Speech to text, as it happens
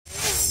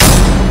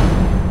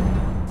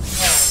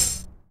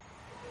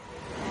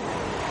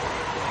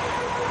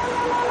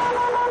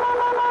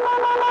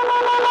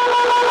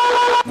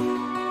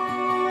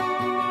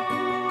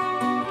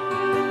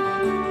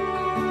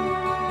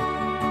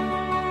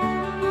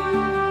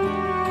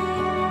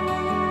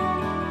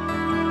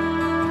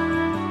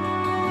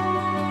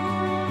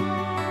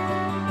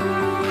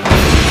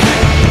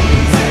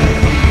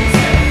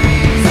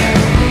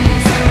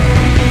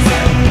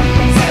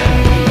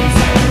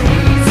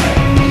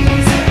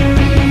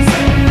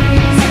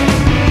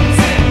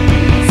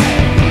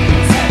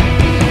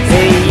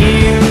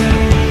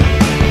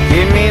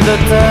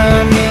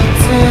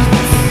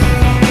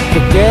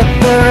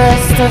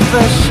of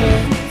the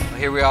ship.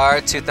 Here we are,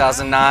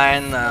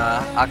 2009,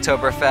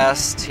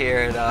 Oktoberfest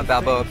here at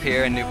Balboa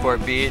Pier in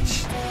Newport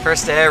Beach.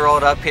 First day I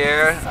rolled up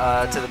here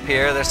to the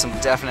pier. There's some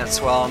definite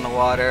swell in the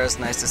water. It's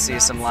nice to see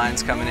some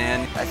lines coming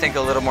in. I think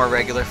a little more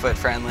regular foot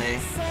friendly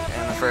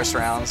in the first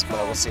rounds,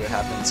 but we'll see what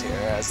happens here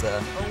as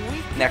the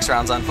next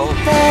rounds unfold.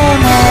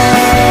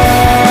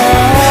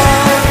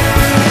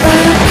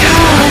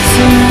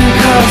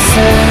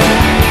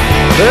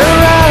 The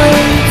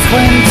rally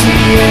 20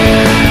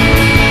 years,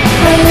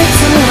 a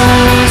little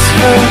less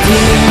for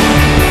dear.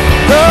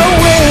 The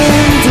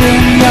wind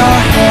in your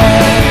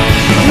hair,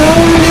 no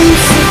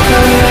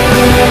Lucifer.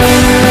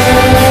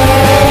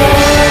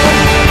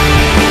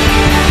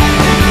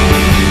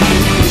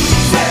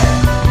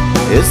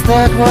 Is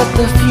that what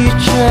the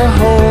future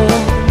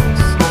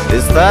holds?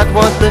 Is that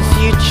what the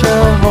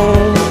future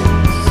holds?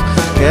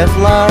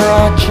 Kevlar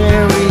or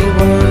cherry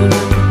wood,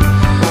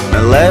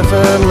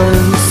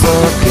 malevolence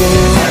or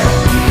good?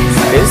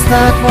 Is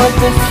that what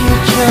the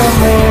future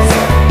holds?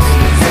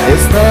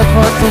 Is that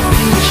what the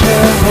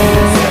future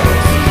holds?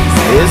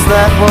 Is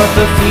that what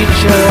the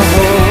future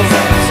holds?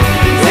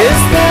 Is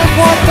that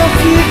what the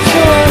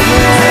future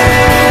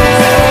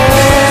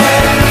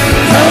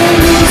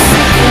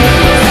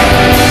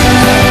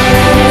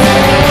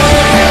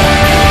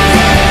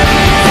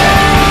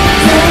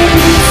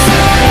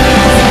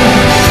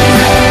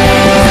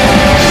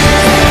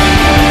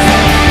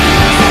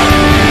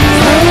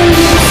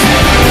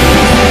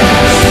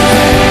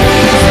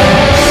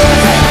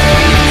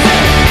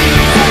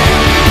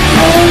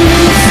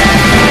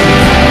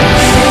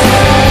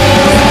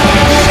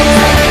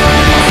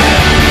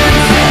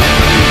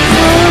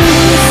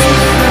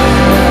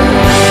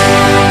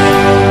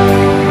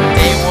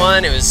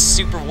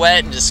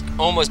wet and just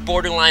almost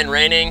borderline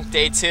raining.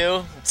 Day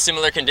 2,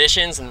 similar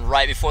conditions, and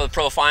right before the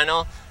pro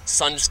final,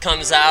 sun just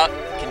comes out,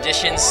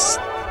 conditions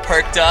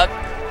perked up.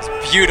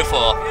 It's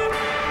beautiful.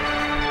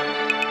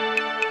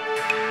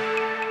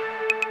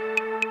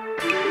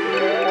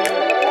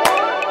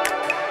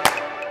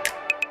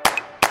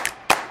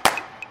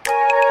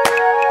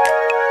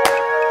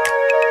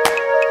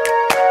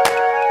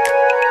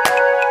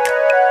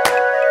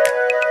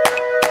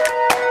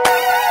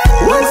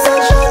 When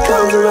sunshine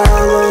comes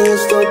around, will you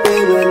still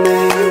be with me?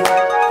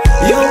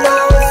 You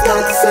know it's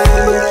not the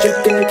same, but you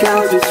can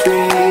count to 3.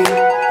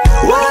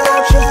 Why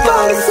don't you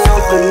find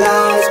yourself a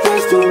nice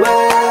place to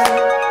wear?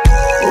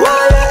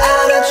 While you're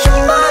at it, you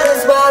might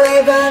as well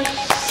even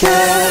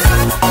care.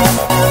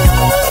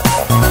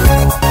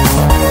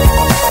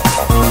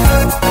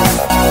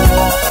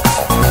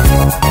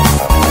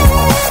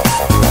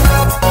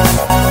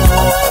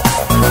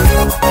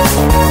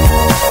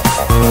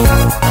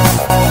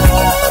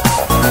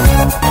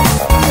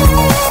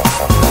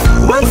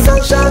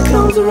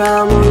 Comes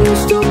around, will you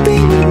still be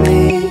with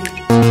me?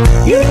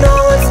 You know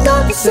it's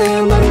not the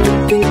same, but you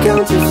can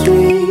count to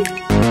 3.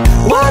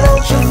 Why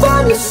don't you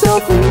find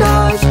yourself a